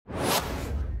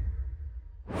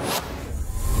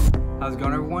How's it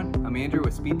going, everyone? I'm Andrew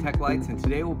with SpeedTech lights, and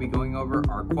today we'll be going over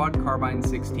our quad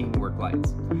Carbine-16 work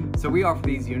lights. So we offer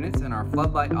these units in our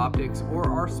Floodlight optics or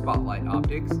our Spotlight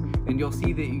optics, and you'll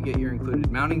see that you get your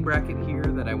included mounting bracket here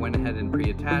that I went ahead and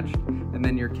pre-attached, and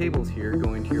then your cables here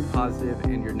going to your positive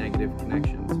and your negative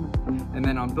connections. And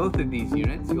then on both of these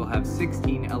units, you'll have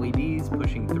 16 LEDs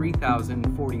pushing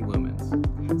 3040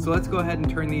 lumens. So let's go ahead and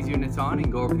turn these units on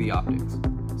and go over the optics.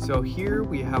 So here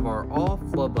we have our all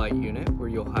floodlight unit where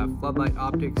you'll have floodlight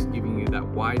optics giving you that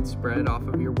wide spread off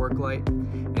of your work light.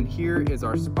 And here is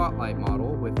our spotlight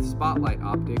model with spotlight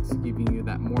optics giving you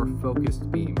that more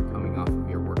focused beam coming off of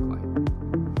your work light.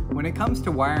 When it comes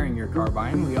to wiring your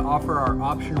Carbine, we offer our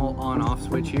optional on-off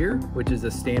switch here, which is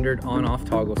a standard on-off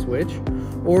toggle switch,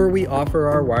 or we offer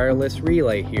our wireless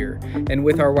relay here. And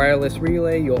with our wireless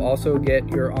relay, you'll also get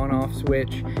your on-off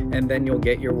switch, and then you'll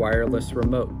get your wireless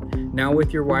remote. Now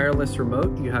with your wireless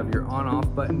remote, you have your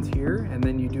on-off buttons here, and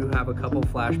then you do have a couple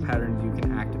flash patterns you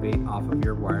can activate off of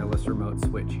your wireless remote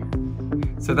switch here.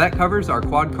 So that covers our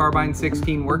quad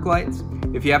Carbine-16 work lights.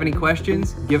 If you have any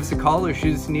questions, give us a call or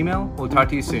shoot us an email. We'll talk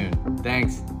to you soon.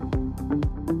 Thanks.